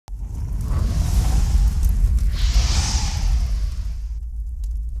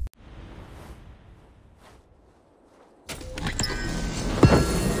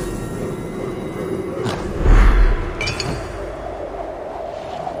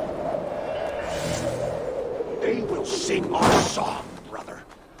sing our song, brother.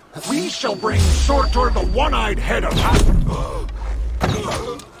 We shall bring Surtur, the one-eyed head of...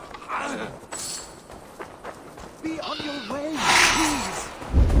 Be on your way, please!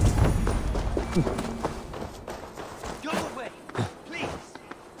 Go away, please!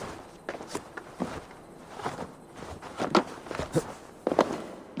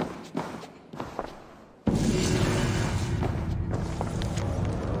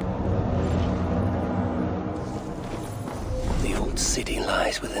 The old city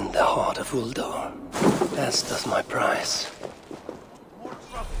lies within the heart of Uldor, as does my prize. More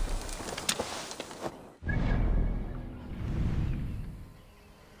trouble.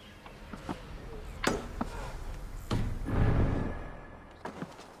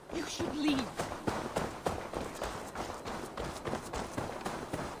 You should leave.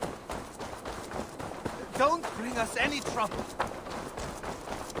 Don't bring us any trouble.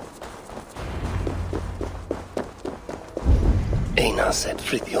 Einar said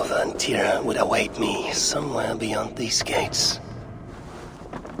Frithjof and Tira would await me somewhere beyond these gates.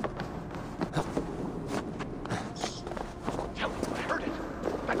 Tell me, I heard it.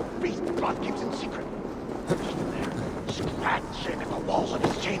 That beast plot keeps in secret. Just there, scratching at the walls of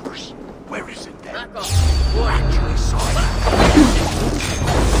his chambers. Where is it then? Back off. You actually saw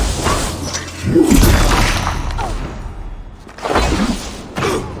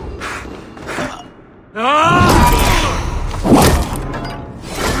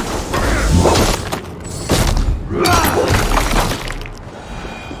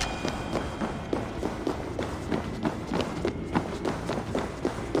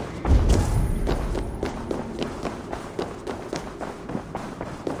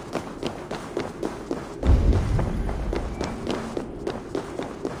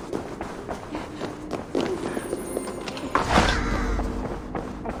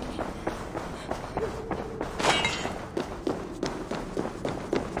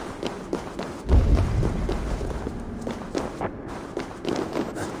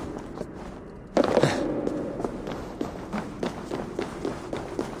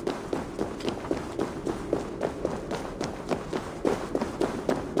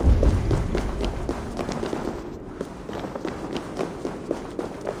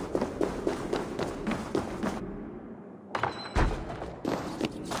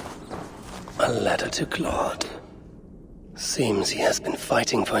A letter to Claude. Seems he has been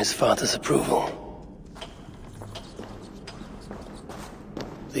fighting for his father's approval.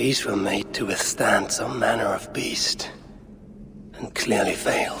 These were made to withstand some manner of beast, and clearly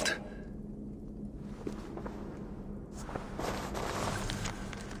failed.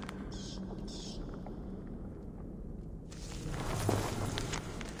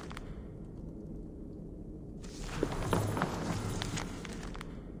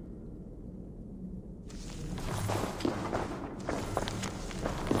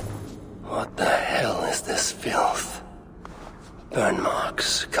 What the hell is this filth? Burn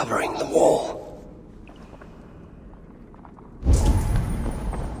marks covering the wall.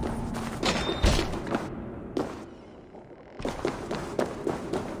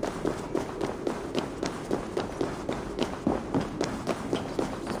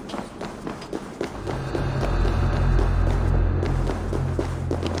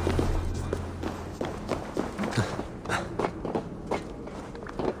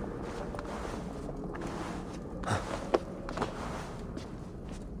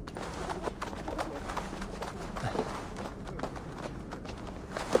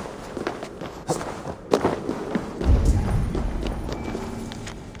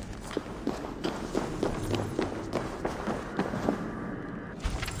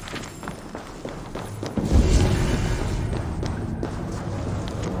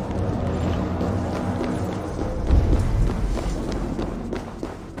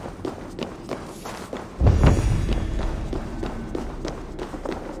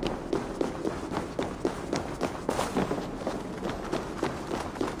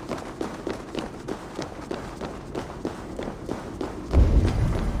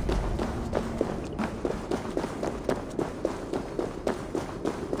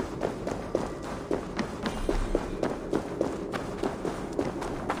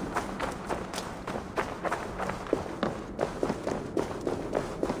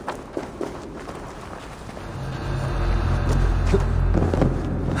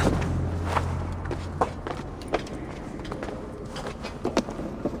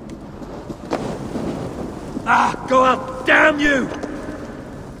 Ah, go out, damn you!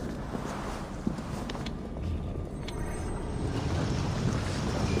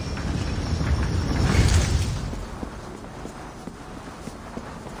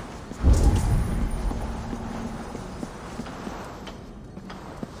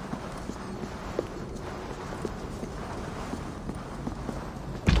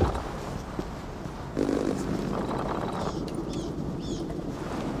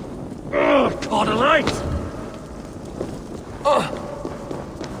 All the lights!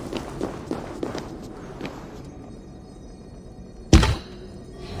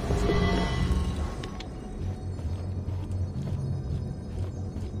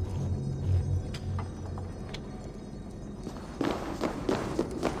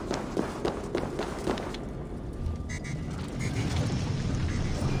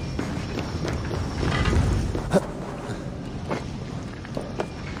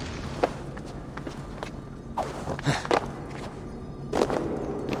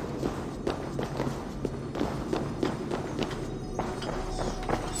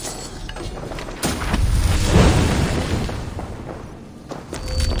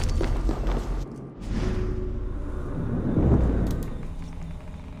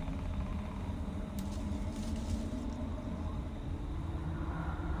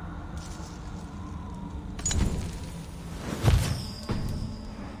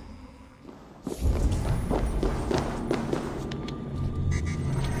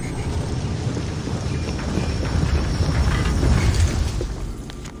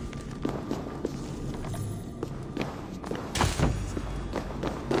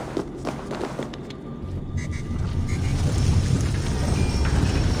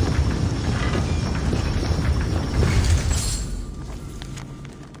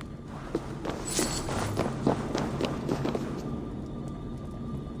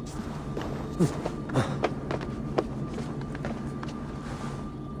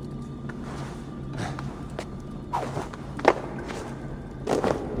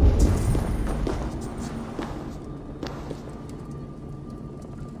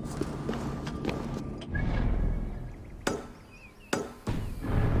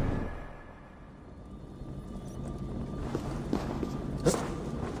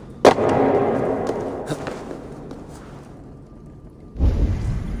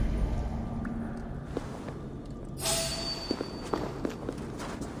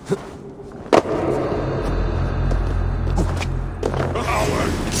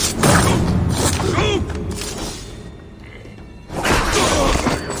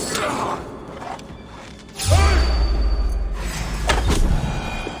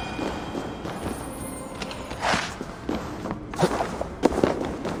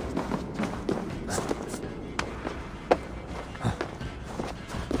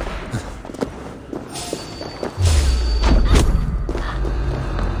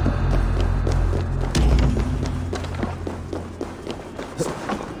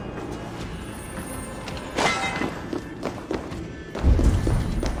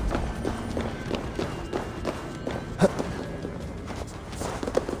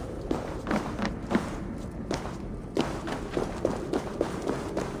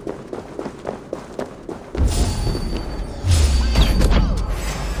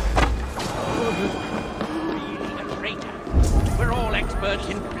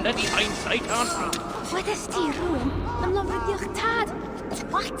 hindsight, aren't we? Wedes ti rhywun yn lofrudio'ch tad?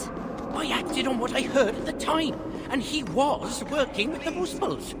 What? I acted on what I heard at the time, and he was working with the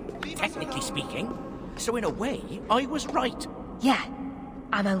Muscles, technically speaking. So in a way, I was right. Yeah.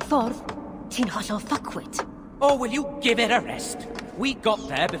 A mewn ffordd, ti'n hollol fuckwit. Oh, will you give it a rest? We got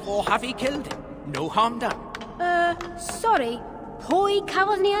there before Javi killed him. No harm done. Sorry. Pwy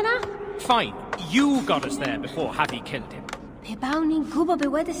cafodd ni yna? Fine, you got us there before Javi killed him. Pe bawn ni'n gwybod be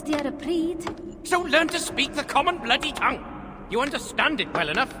wedes ti ar y pryd? So learn to speak the common bloody tongue. You understand it well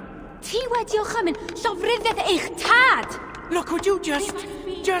enough. Ti wedi o'ch llofruddiaeth eich tad! Look, would you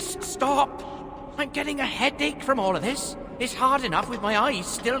just stop? I'm getting a headache from all of this. It's hard enough with my eyes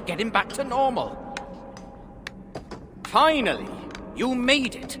still getting back to normal. Finally, you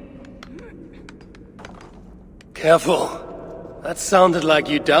made it. Careful. That sounded like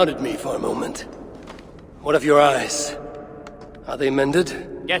you doubted me for a moment. What of your eyes? Are they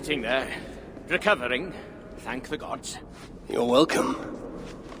mended? Getting there. Recovering. Thank the gods. You're welcome.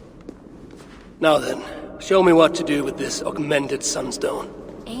 Now then, show me what to do with this augmented sunstone.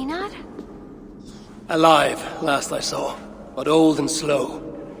 Einar? Alive, last I saw, but old and slow.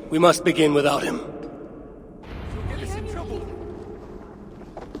 We must begin without him. Get us in trouble.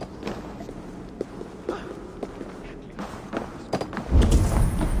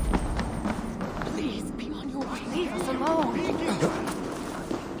 Please, be on your way. Leave us alone.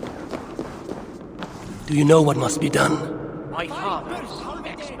 Do you know what must be done? My father is an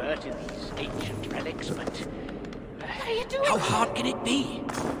expert in these ancient relics, but... What are you doing? How hard can it be?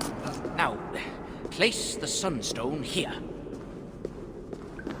 Now, place the sunstone here.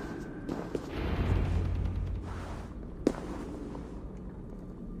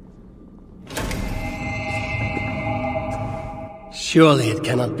 Surely it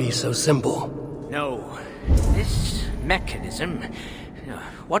cannot be so simple. mechanism.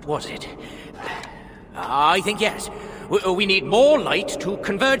 What was it? I think yes. We need more light to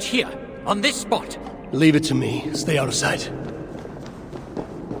converge here, on this spot. Leave it to me. Stay out of sight.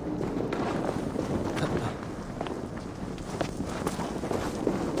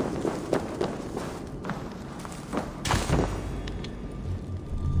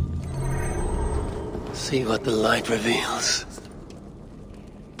 See what the light reveals.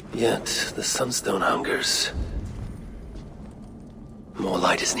 Yet, the sunstone hungers. More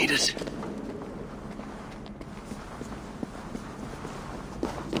light is needed.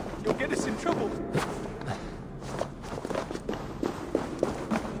 You'll get us in trouble.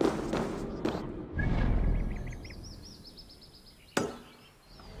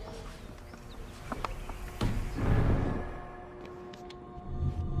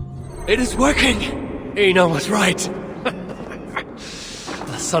 It is working! Eno was right.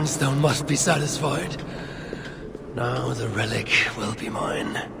 The sunstone must be satisfied. Now the relic will be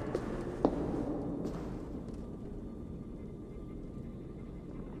mine.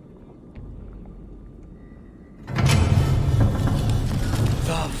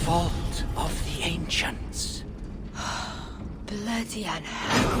 The vault of the ancients. Bloody and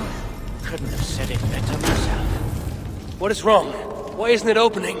hell. Couldn't have said it better myself. What is wrong? Why isn't it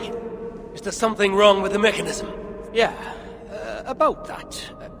opening? Is there something wrong with the mechanism? Yeah, about that.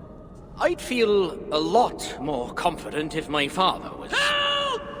 I'd feel a lot more confident if my father was...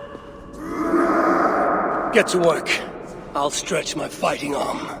 Get to work. I'll stretch my fighting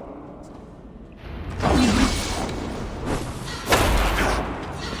arm.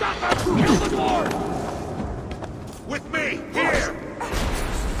 Kill the dwarf! With me, here!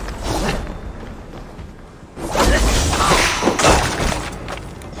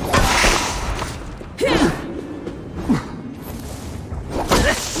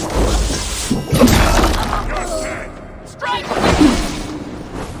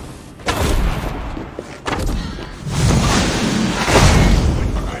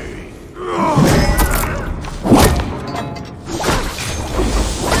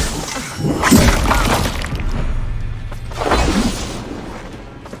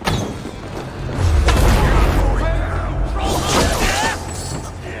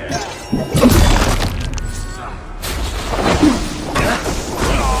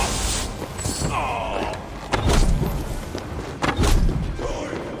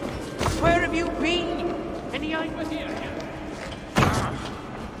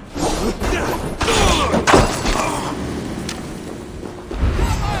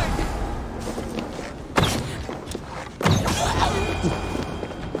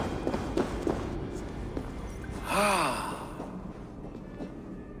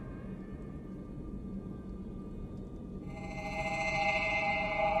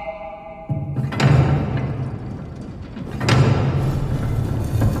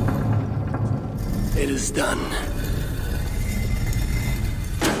 It is done.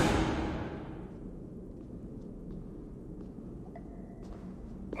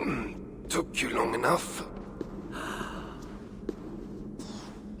 Took you long enough.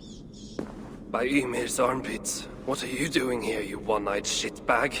 By Ymir's armpits. What are you doing here, you one-eyed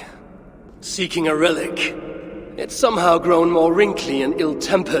shitbag? Seeking a relic. It's somehow grown more wrinkly and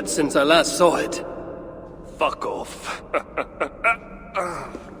ill-tempered since I last saw it. Fuck off.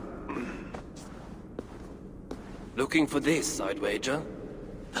 Looking for this, I'd wager.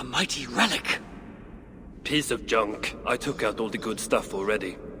 The mighty relic! Piece of junk. I took out all the good stuff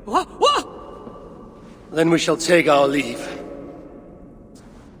already. What? What? Then we shall take our leave.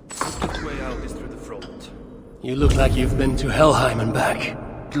 The way out is through the front. You look like you've been to Helheim and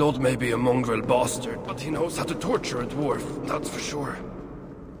back. Claude may be a mongrel bastard, but he knows how to torture a dwarf, that's for sure.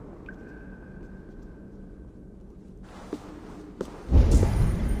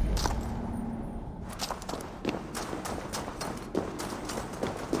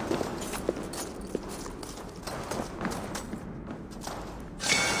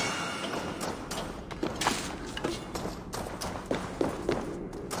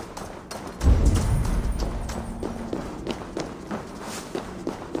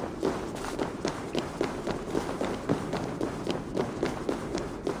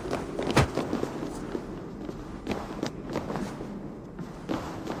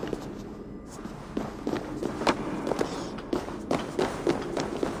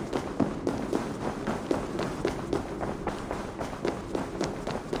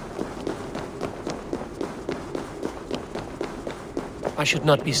 I should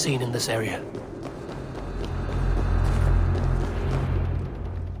not be seen in this area.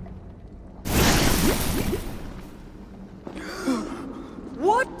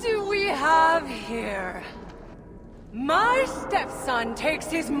 What do we have here? My stepson takes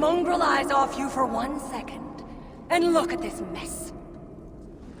his mongrel eyes off you for 1 second. And look at this mess.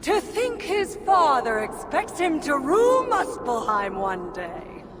 To think his father expects him to rule Muspelheim one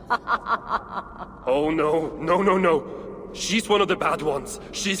day. Oh no, no, no, no. She's one of the bad ones.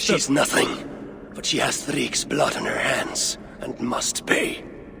 She's nothing. But she has Thrieg's blood on her hands, and must pay.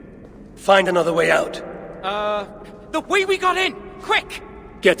 Find another way out. The way we got in! Quick!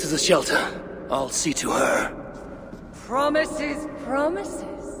 Get to the shelter. I'll see to her. Promises,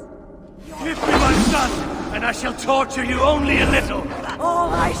 promises. Give me my son, and I shall torture you only a little. All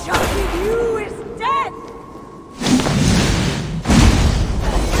I shall give you is death!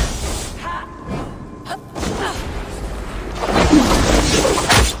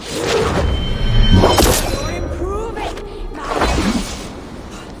 You're improving,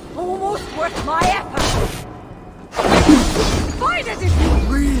 almost worth my effort. Fight as if you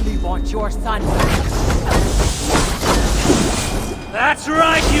really want your son back. That's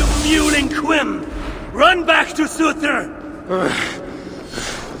right, you mewling quim! Run back to Surtem!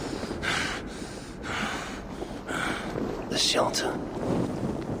 The shelter.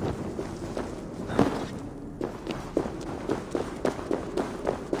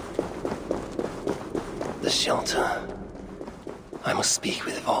 The shelter. I must speak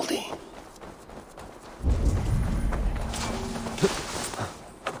with Valdi.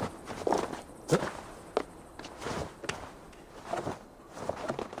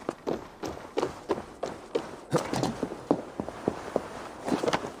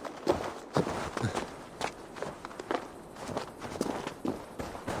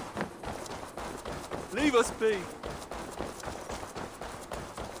 Leave us be.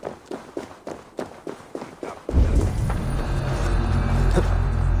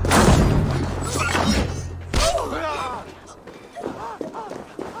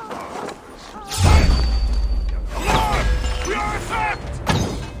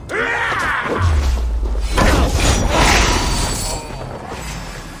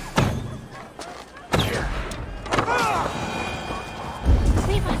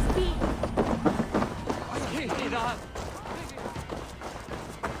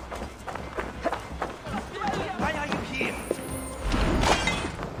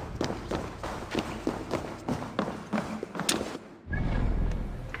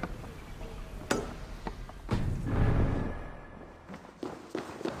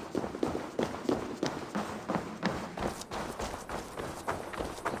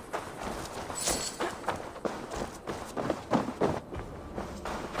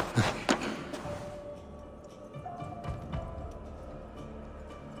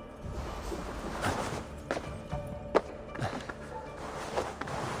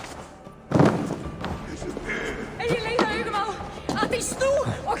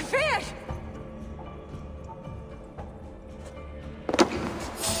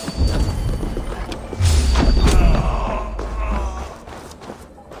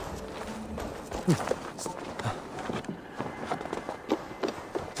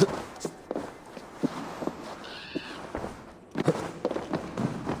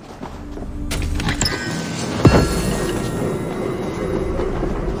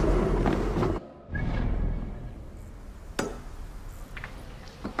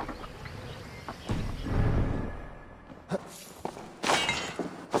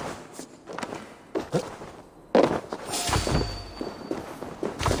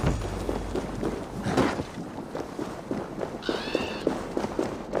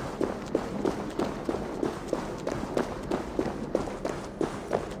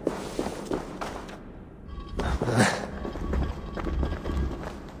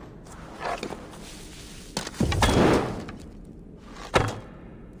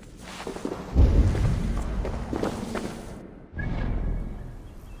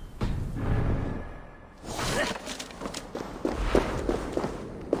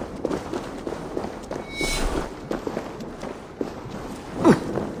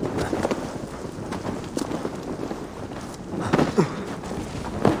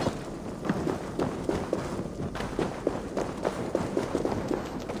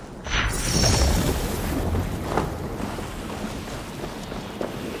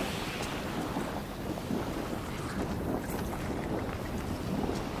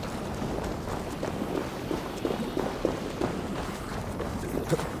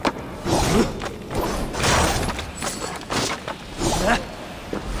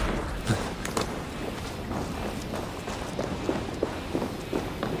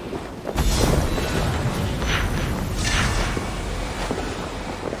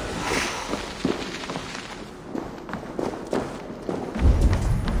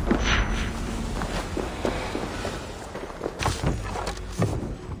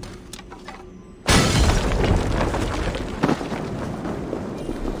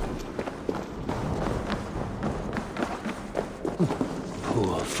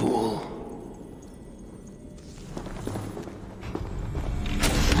 fool.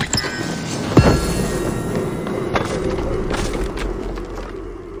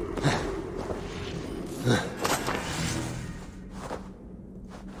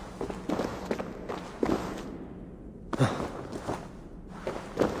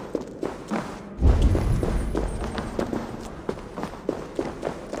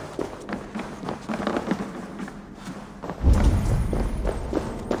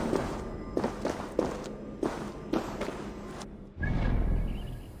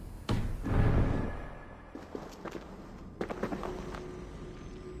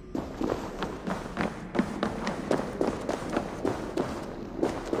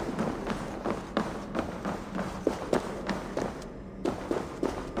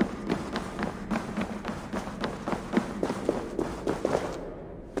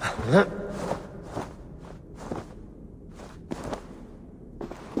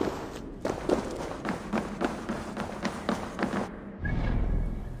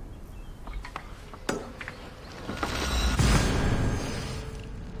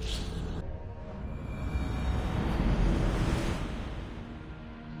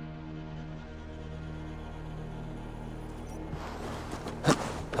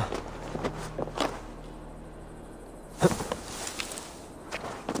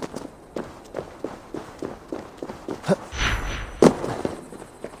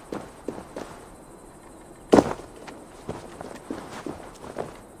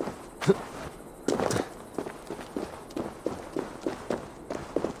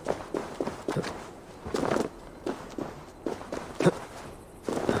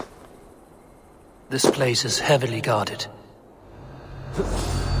 This place is heavily guarded.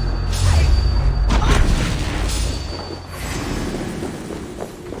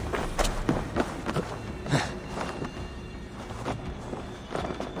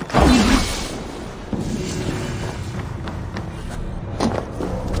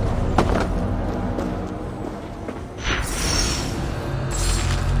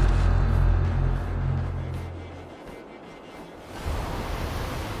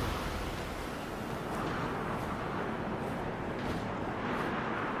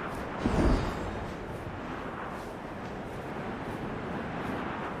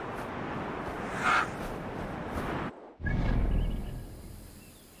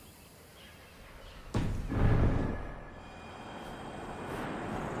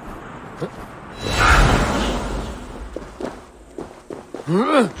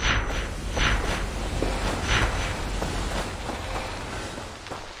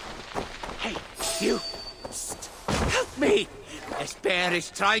 Hey, you! Psst. Help me! This bear is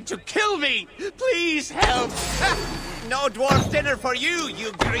trying to kill me! Please help! No dwarf dinner for you,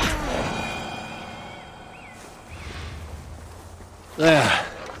 you grease... There,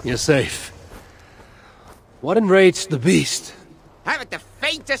 you're safe. What enraged the beast? Haven't the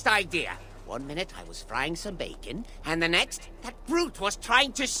faintest idea. 1 minute I was frying some bacon, and the next, that brute was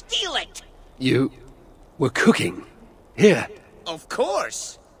trying to steal it! You were cooking? Here? Of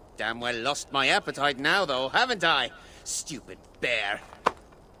course! Damn well lost my appetite now, though, haven't I? Stupid bear.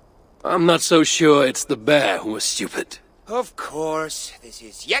 I'm not so sure it's the bear who was stupid. Of course, this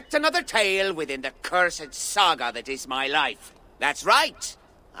is yet another tale within the cursed saga that is my life. That's right,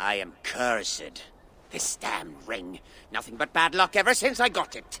 I am cursed. This damn ring, nothing but bad luck ever since I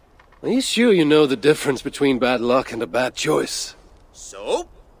got it. Are you sure you know the difference between bad luck and a bad choice? So,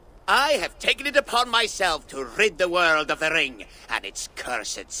 I have taken it upon myself to rid the world of the ring and its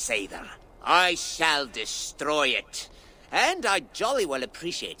cursed savor. I shall destroy it. And I'd jolly well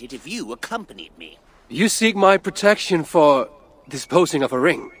appreciate it if you accompanied me. You seek my protection for disposing of a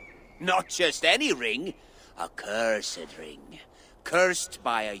ring? Not just any ring, a cursed ring. Cursed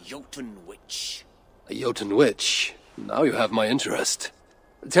by a Jotun witch. A Jotun witch? Now you have my interest.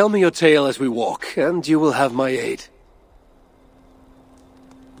 Tell me your tale as we walk, and you will have my aid.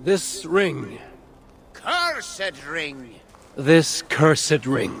 This ring. Cursed ring! This cursed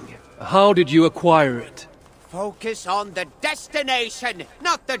ring. How did you acquire it? Focus on the destination,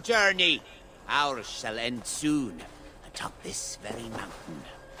 not the journey. Ours shall end soon, atop this very mountain.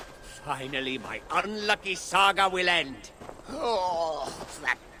 Finally, my unlucky saga will end. Oh,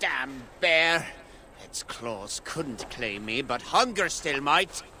 that damn bear. Its claws couldn't claim me, but hunger still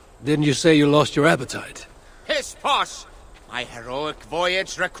might. Didn't you say you lost your appetite? Piss posh! My heroic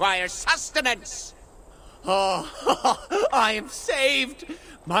voyage requires sustenance. Oh, I am saved!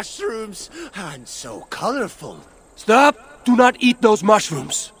 Mushrooms, and so colorful. Stop! Do not eat those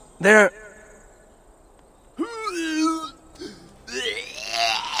mushrooms. They're...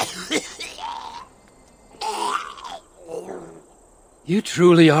 You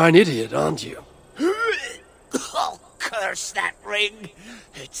truly are an idiot, aren't you? Oh, curse that ring!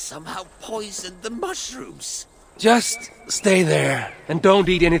 It somehow poisoned the mushrooms. Just stay there, and don't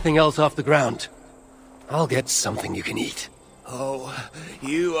eat anything else off the ground. I'll get something you can eat. Oh,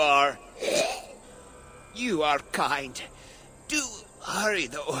 you are... You are kind. Do hurry,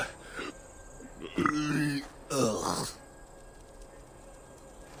 though. Ugh.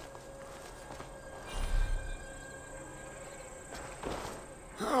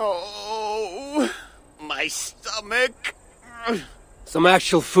 Oh, my stomach. Some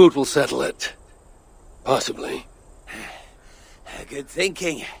actual food will settle it. Possibly. Good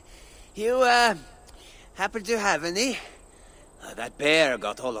thinking. You, happen to have any? That bear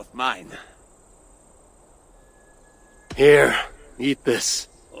got all of mine. Here, eat this.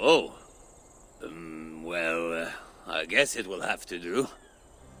 Oh. Well, I guess it will have to do.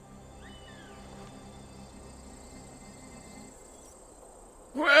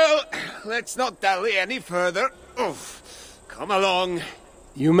 Well, let's not dally any further. Oof. Come along.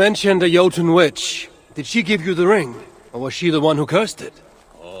 You mentioned a Jotun witch. Did she give you the ring? Or was she the one who cursed it?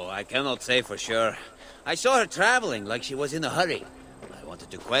 Oh, I cannot say for sure. I saw her traveling like she was in a hurry. I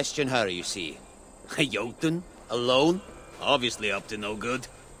wanted to question her, you see. A Jotun? Alone? Obviously up to no good.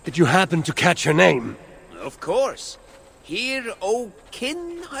 Did you happen to catch her name? Of course. Kin,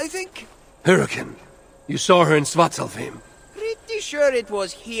 I think? Hurricane. You saw her in Svartalfheim. Pretty sure it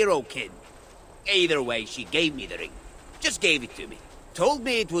was Kin. Either way, she gave me the ring. Just gave it to me. Told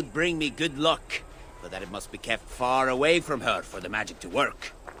me it would bring me good luck, but that it must be kept far away from her for the magic to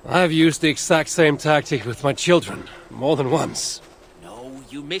work. I've used the exact same tactic with my children, more than once. No,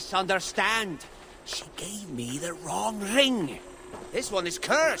 you misunderstand. She gave me the wrong ring. This one is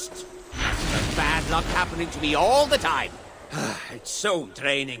cursed. There's bad luck happening to me all the time. It's so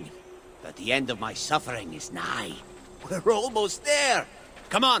draining. But the end of my suffering is nigh. We're almost there.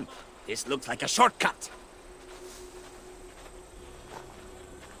 Come on, this looks like a shortcut.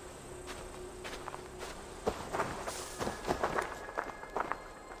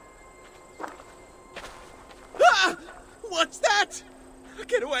 Ah! What's that?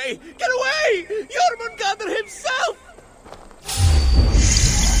 Get away! Get away! Jormungandr himself!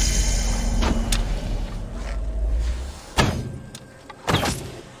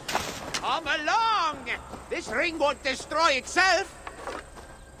 Come along! This ring won't destroy itself!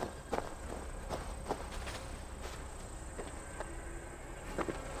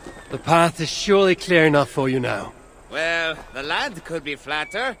 The path is surely clear enough for you now. Well, the land could be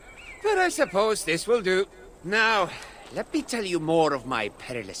flatter, but I suppose this will do. Now, let me tell you more of my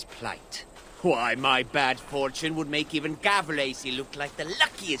perilous plight. Why, my bad fortune would make even Gavlacy look like the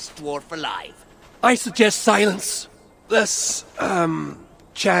luckiest dwarf alive. I suggest silence. Less,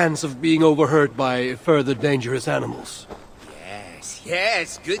 chance of being overheard by further dangerous animals.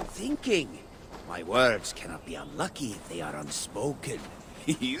 Yes, good thinking. My words cannot be unlucky if they are unspoken.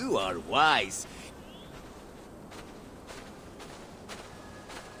 You are wise.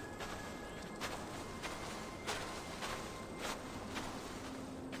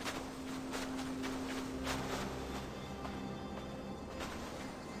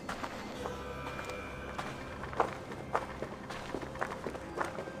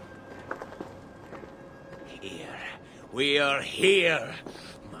 We are here.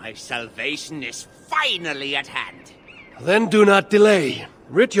 My salvation is finally at hand. Then do not delay.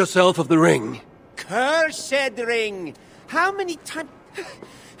 Rid yourself of the ring. Cursed ring! How many times...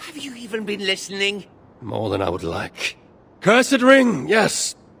 Have you even been listening? More than I would like. Cursed ring,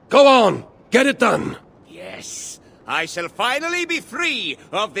 yes. Go on. Get it done. Yes. I shall finally be free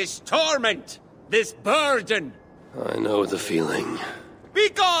of this torment, this burden. I know the feeling.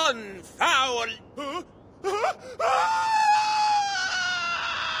 Begone, foul...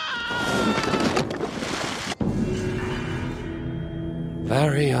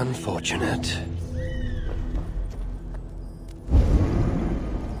 Very unfortunate.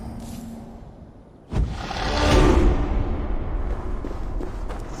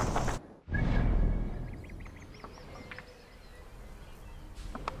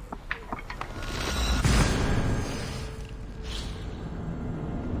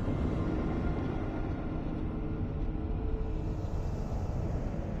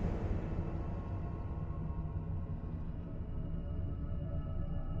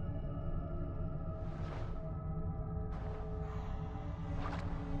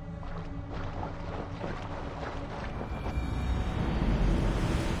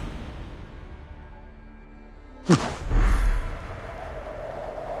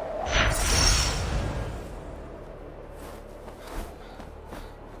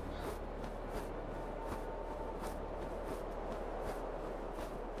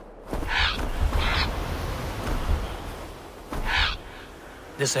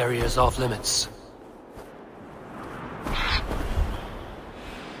 This area is off limits.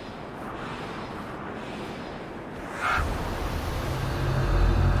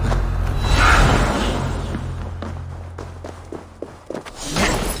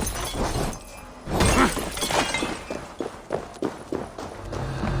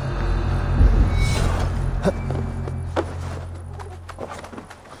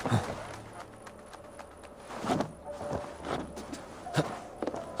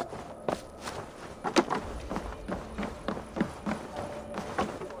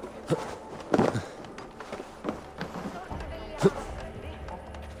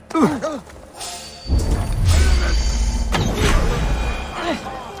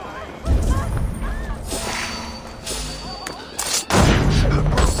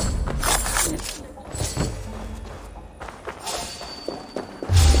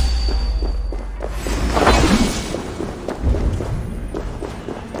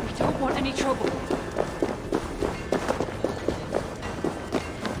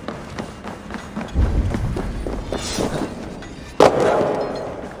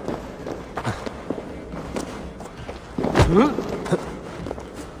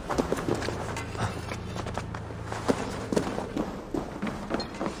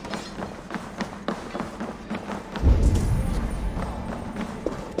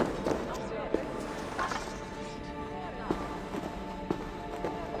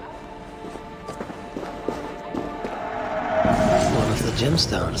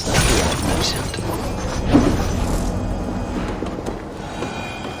 Gemstones that we have mentioned.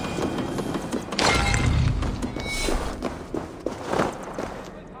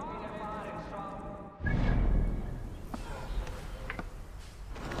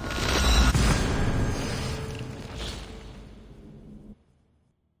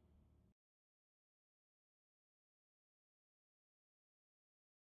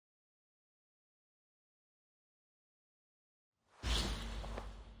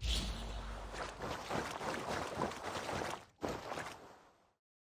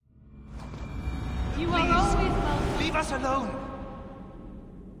 Leave us alone!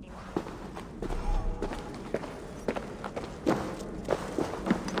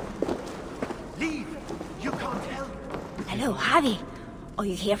 Leave! You can't help! Hello, Harvey. Are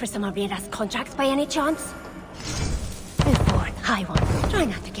you here for some of Rita's contracts by any chance? Move forward, high one. Try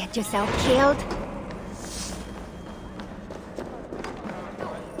not to get yourself killed.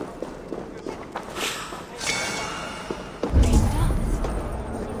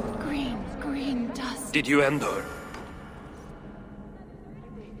 Green dust. Did you end her?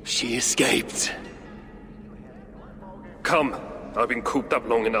 She escaped. Come. I've been cooped up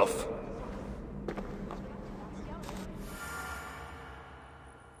long enough.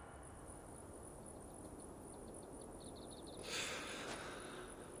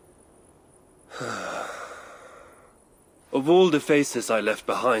 Of all the faces I left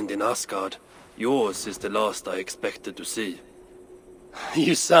behind in Asgard, yours is the last I expected to see.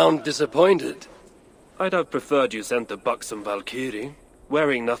 You sound disappointed. I'd have preferred you sent a buxom Valkyrie,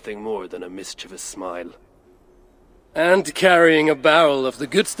 wearing nothing more than a mischievous smile. And carrying a barrel of the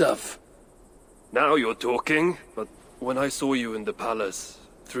good stuff. Now you're talking, but when I saw you in the palace,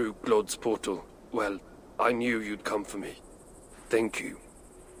 through Glod's portal, well, I knew you'd come for me. Thank you.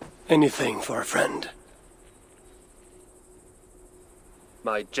 Anything for a friend.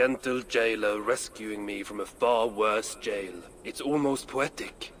 My gentle jailer rescuing me from a far worse jail. It's almost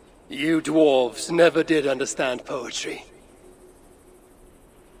poetic. You dwarves never did understand poetry.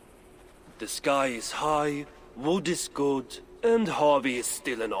 The sky is high, wood is good, and Harvey is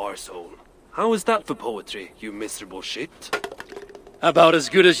still an arsehole. How is that for poetry, you miserable shit? About as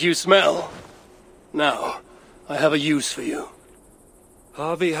good as you smell. Now, I have a use for you.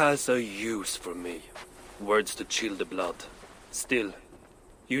 Harvey has a use for me. Words to chill the blood. Still,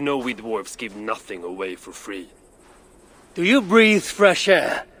 you know we dwarves give nothing away for free. Do you breathe fresh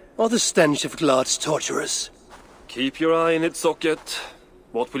air, or the stench of Glad's torturers? Keep your eye in its socket.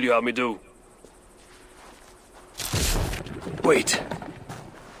 What will you have me do? Wait.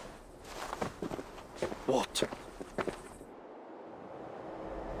 What?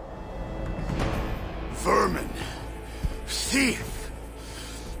 Vermin! Thief!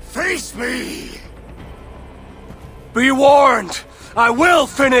 Face me! Be warned! I will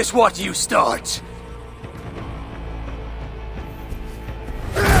finish what you start!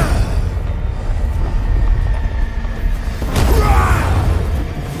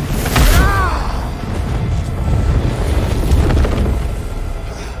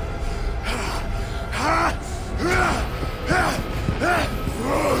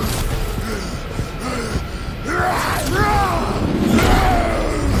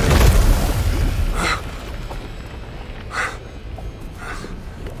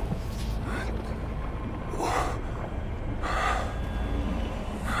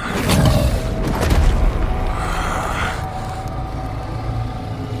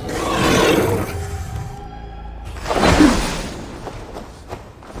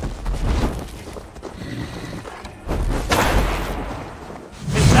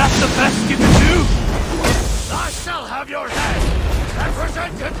 the best you can do? I shall have your head and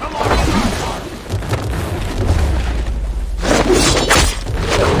present it to Lord Baldur.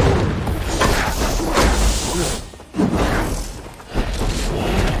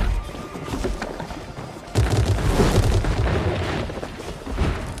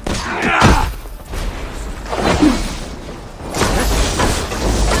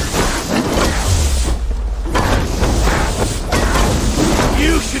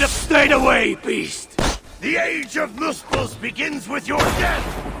 You should have stayed away, beast! The age of Muspels begins with your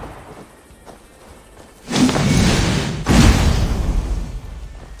death!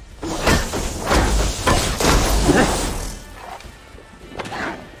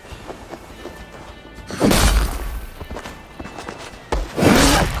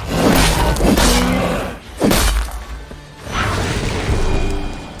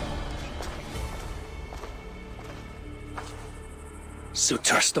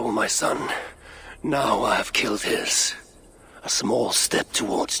 Surtur stole my son. Now I have killed his. A small step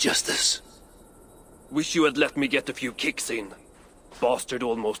towards justice. Wish you had let me get a few kicks in. Bastard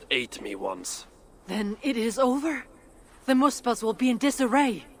almost ate me once. Then it is over? The Muspels will be in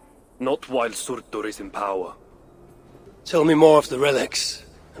disarray. Not while Surtur is in power. Tell me more of the relics,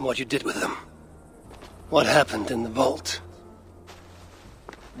 and what you did with them. What happened in the vault?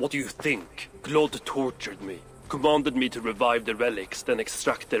 What do you think? Glod tortured me. Commanded me to revive the relics, then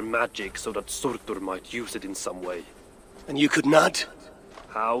extract their magic so that Surtur might use it in some way. And you could not?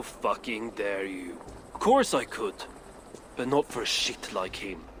 How fucking dare you? Of course I could. But not for a shit like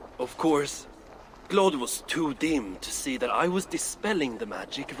him. Of course, Glod was too dim to see that I was dispelling the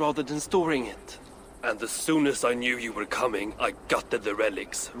magic rather than storing it. And as soon as I knew you were coming, I gutted the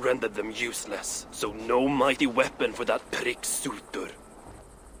relics, rendered them useless. So no mighty weapon for that prick Surtur.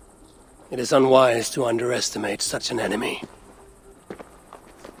 It is unwise to underestimate such an enemy.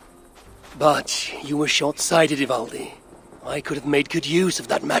 But you were short-sighted, Ivaldi. I could have made good use of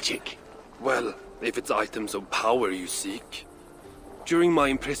that magic. Well, if it's items of power you seek. During my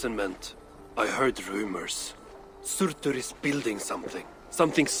imprisonment, I heard rumors. Surtur is building something.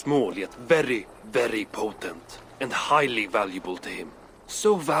 Something small yet very, very potent. And highly valuable to him.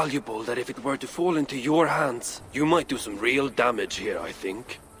 So valuable that if it were to fall into your hands, you might do some real damage here, I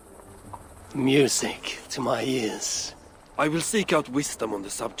think. Music to my ears. I will seek out wisdom on the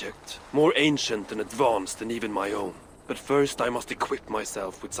subject, more ancient and advanced than even my own. But first I must equip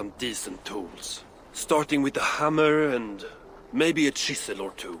myself with some decent tools. Starting with a hammer and maybe a chisel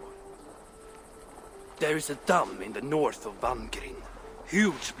or two. There is a dam in the north of Vangrin.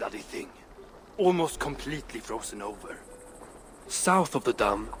 Huge bloody thing. Almost completely frozen over. South of the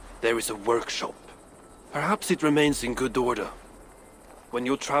dam, there is a workshop. Perhaps it remains in good order. When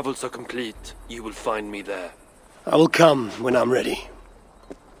your travels are complete, you will find me there. I will come when I'm ready.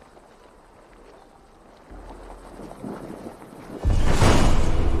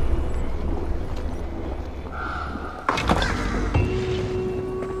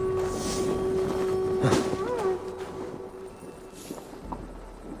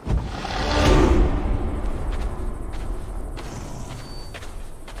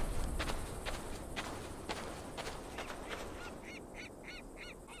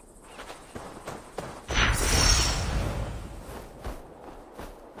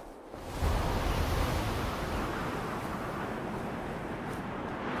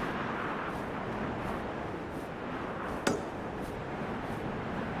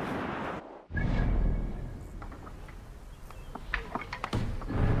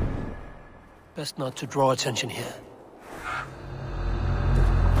 Best not to draw attention here.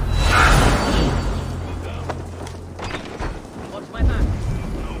 What's my man?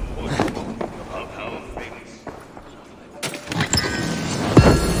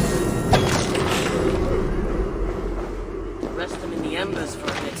 Rest them in the embers for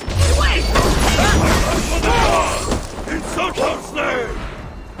a bit. Wait! In Surtur's name!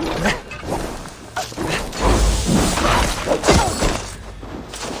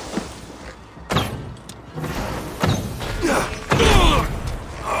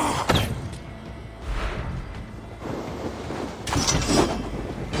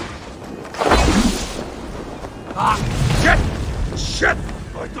 Shit!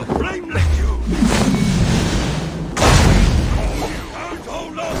 Like the flame lit you! And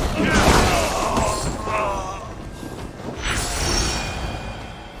hold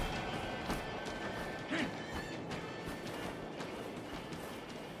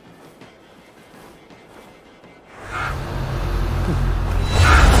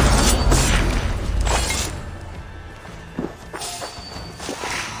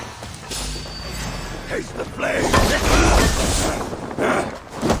Taste the flame!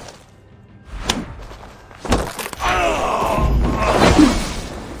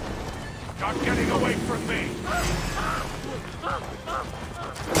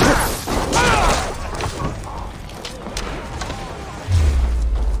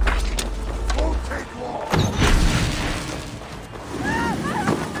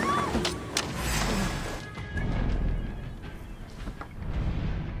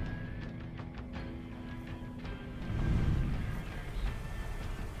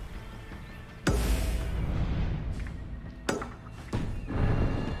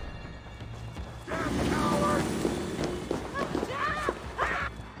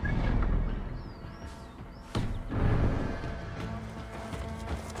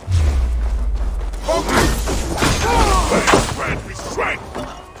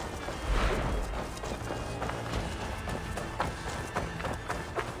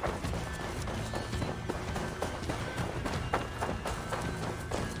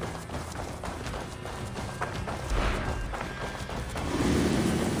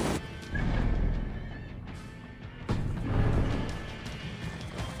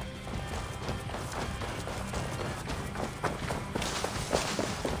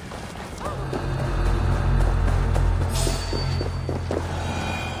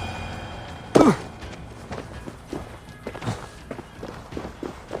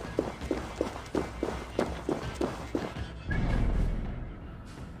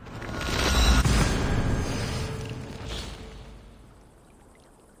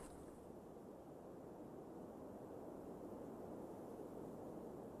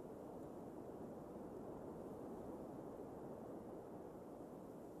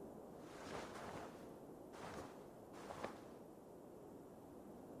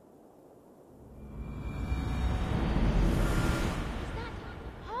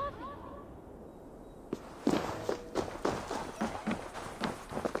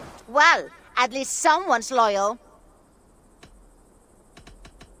 Well, at least someone's loyal.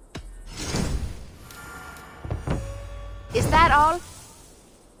 Is that all?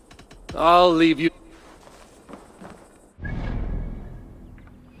 I'll leave you.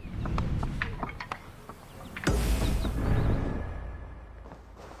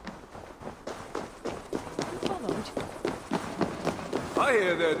 I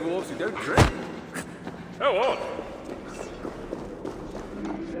hear there are dwarves who don't drink. Go on.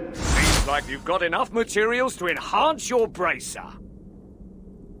 Seems like you've got enough materials to enhance your bracer.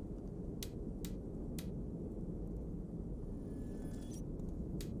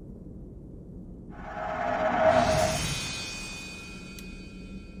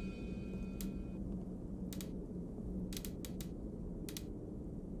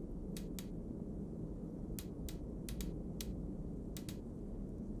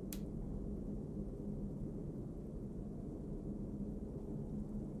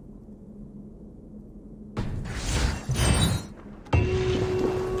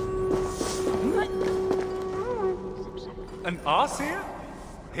 An Aesir?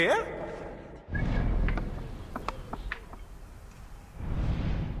 Here?